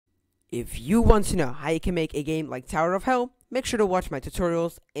If you want to know how you can make a game like Tower of Hell, make sure to watch my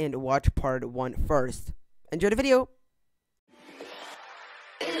tutorials and watch part 1 first. Enjoy the video!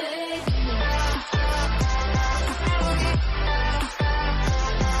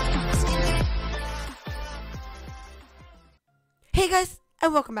 Hey guys,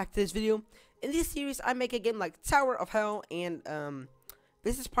 and welcome back to this video. In this series, I make a game like Tower of Hell, and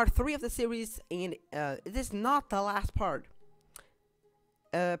this is part 3 of the series, and it is not the last part.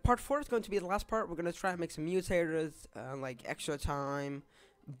 Part 4 is going to be the last part. We're going to try and make some mutators, like extra time,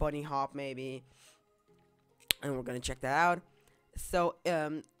 bunny hop maybe, and we're going to check that out. So,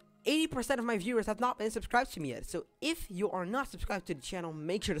 80% of my viewers have not been subscribed to me yet. So, if you are not subscribed to the channel,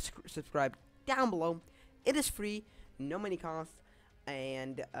 make sure to subscribe down below. It is free, no money cost,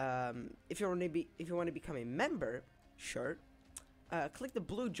 and if you want to become a member, sure. Click the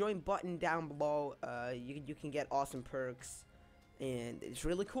blue join button down below. You can get awesome perks. And it's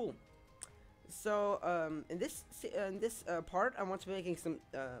really cool. So in this part, I want to be making some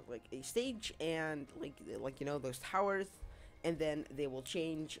like a stage and like you know, those towers, and then they will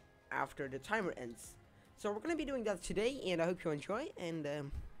change after the timer ends. So we're gonna be doing that today, and I hope you enjoy. And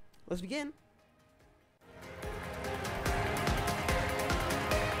let's begin.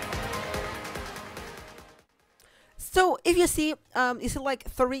 So if you see like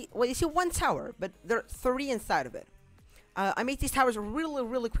 3. Well, you see one tower, but there are 3 inside of it. I made these towers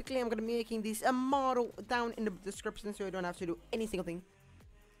really quickly. I'm gonna be making these a model down in the description, so you don't have to do any single thing.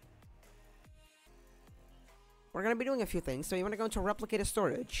 We're gonna be doing a few things. So you wanna go into replicated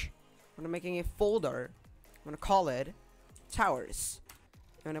storage. We're making a folder. I'm gonna call it towers.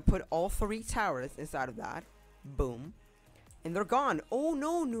 I'm gonna put all 3 towers inside of that. Boom, and they're gone. Oh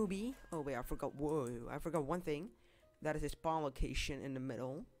no, newbie. Oh wait, I forgot. Whoa, I forgot one thing. That is a spawn location in the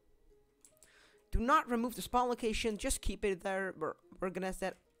middle. Do not remove the spawn location, just keep it there. We're gonna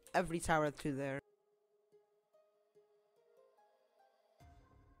set every tower to there.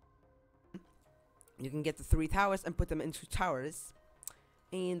 You can get the 3 towers and put them into towers.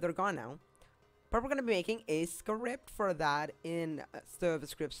 And they're gone now. But we're gonna be making a script for that in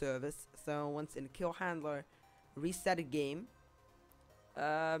script service. So once in kill handler, reset a game.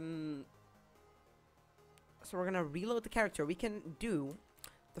 So we're gonna reload the character. We can do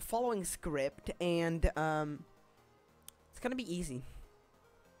the following script, and it's gonna be easy.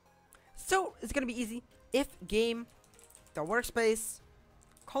 So it's gonna be easy. If game the workspace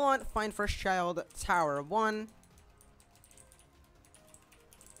find first child tower 1,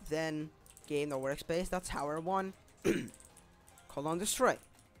 then game the workspace that's tower 1 destroy,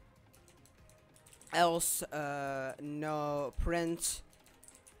 else no print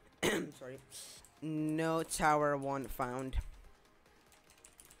sorry, no tower 1 found.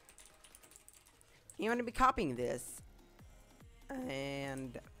 You want to be copying this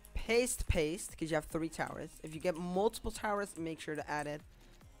and paste because you have 3 towers. If you get multiple towers, make sure to add it.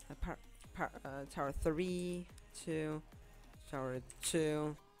 Tower 3, 2, tower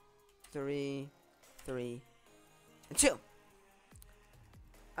 2, 3, 3, and 2.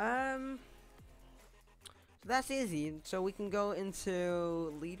 So that's easy. So we can go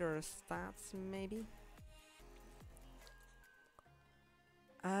into leader stats maybe.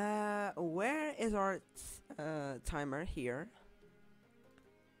 Where is our timer here?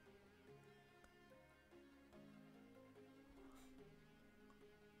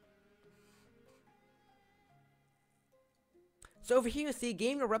 So over here you see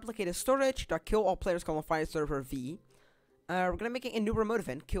game to replicated storage. Kill all players fire server V. We're gonna make a new remote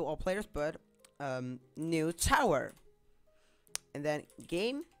event. Kill all players, but new tower. And then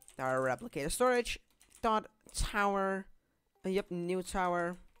game our replicated storage dot tower. Yep, new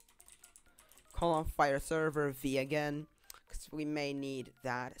tower. Fire server V again, because we may need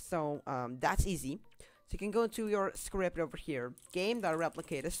that. So that's easy. So you can go to your script over here.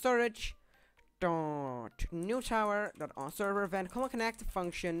 Game.replicated storage dot new tower dot on server event connect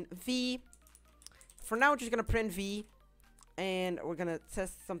function V. For now, we're just gonna print V, and we're gonna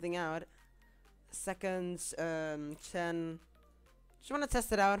test something out. Seconds 10. Just wanna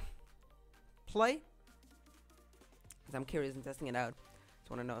test it out. Play. I'm curious in testing it out. Just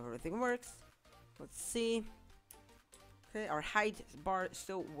want to know if everything works. Let's see. Okay, our height bar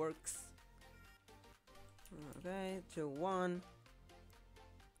still works. Okay, 2, 1.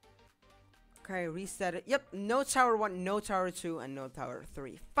 Okay, reset it. Yep, no tower 1, no tower 2, and no tower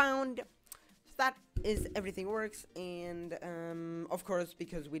 3 found. So that is everything works. And of course,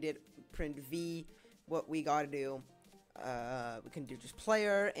 because we did print V, what we gotta do, we can do just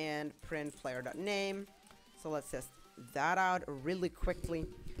player and print player.name. So let's test that out really quickly.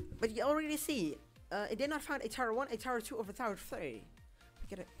 But you already see it did not find a tower 1, a tower 2 over tower 3.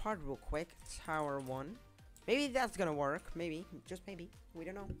 get a part real quick. Tower 1. Maybe that's gonna work. Maybe. Just maybe. We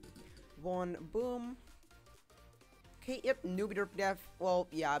don't know. 1, boom. Okay, yep, newbie derp def. Well,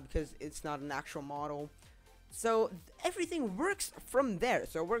 yeah, because it's not an actual model. So, everything works from there.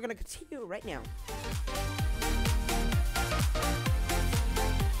 So, we're gonna continue right now.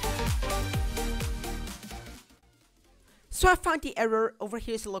 So I found the error. Over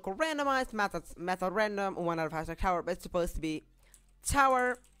here is the local randomized, method random, 1 out of hashtag tower, but it's supposed to be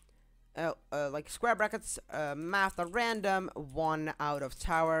tower, like square brackets, math random, 1 out of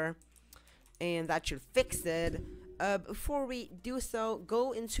tower, and that should fix it. Before we do so,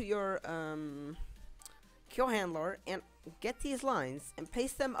 go into your kill handler and get these lines and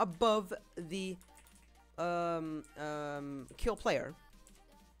paste them above the kill player.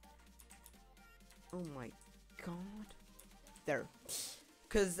 Oh my god. There,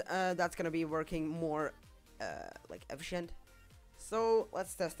 because that's gonna be working more like efficient. So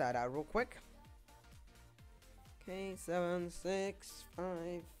let's test that out real quick. Okay, 7, 6,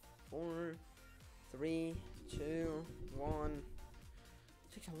 5, 4, 3, 2, 1.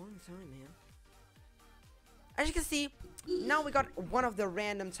 It takes a long time, man. As you can see, now we got one of the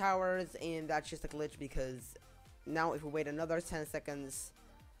random towers, and that's just a glitch because now if we wait another 10 seconds,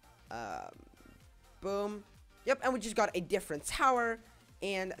 boom. Yep, and we just got a different tower,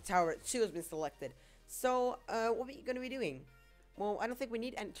 and tower 2 has been selected. So, what are we going to be doing? Well, I don't think we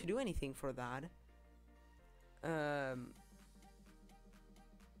need to do anything for that.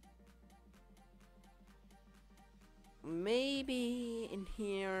 Maybe in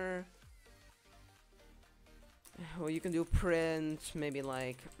here... Well, you can do print, maybe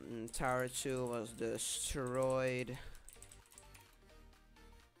like, tower 2 was destroyed.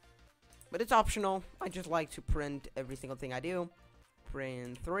 But it's optional. I just like to print every single thing I do.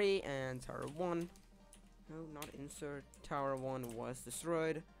 Print 3 and tower 1. No, not insert. Tower 1 was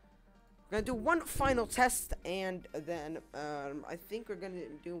destroyed. We're gonna do one final test, and then I think we're gonna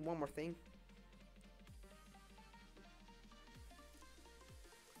do one more thing.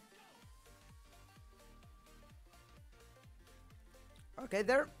 Okay,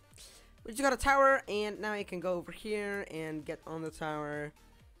 there. We just got a tower, and now you can go over here and get on the tower.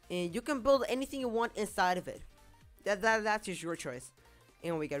 And you can build anything you want inside of it. That's just your choice.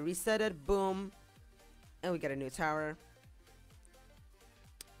 And we got reset it, boom. And we got a new tower.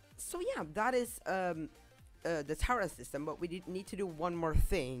 So yeah, that is the tower system, but we need to do one more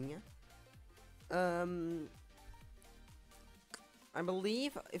thing. I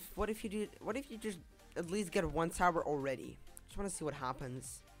believe what if you just at least get one tower already? Just want to see what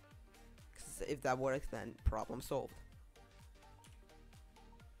happens. 'Cause if that works, then problem solved.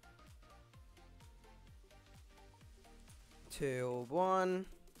 2, 1.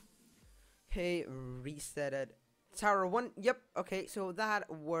 Okay, reset it. Tower 1. Yep. Okay, so that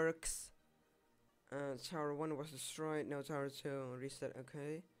works. Tower 1 was destroyed. No, tower 2 reset.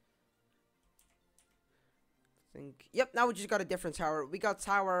 Okay. I think. Yep. Now we just got a different tower. We got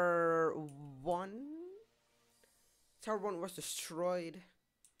tower 1. Tower 1 was destroyed.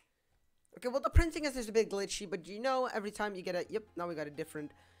 Okay. Well, the printing is just a bit glitchy, but you know, every time you get a. Yep. Now we got a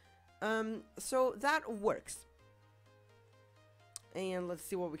different. So that works. And let's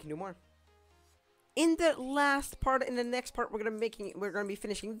see what we can do more. In the last part, in the next part, we're gonna be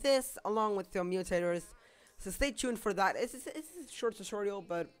finishing this along with the mutators. So stay tuned for that. It's a short tutorial,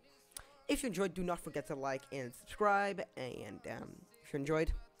 but if you enjoyed, do not forget to like and subscribe. And if you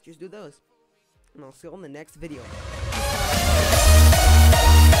enjoyed, just do those. And I'll see you on the next video.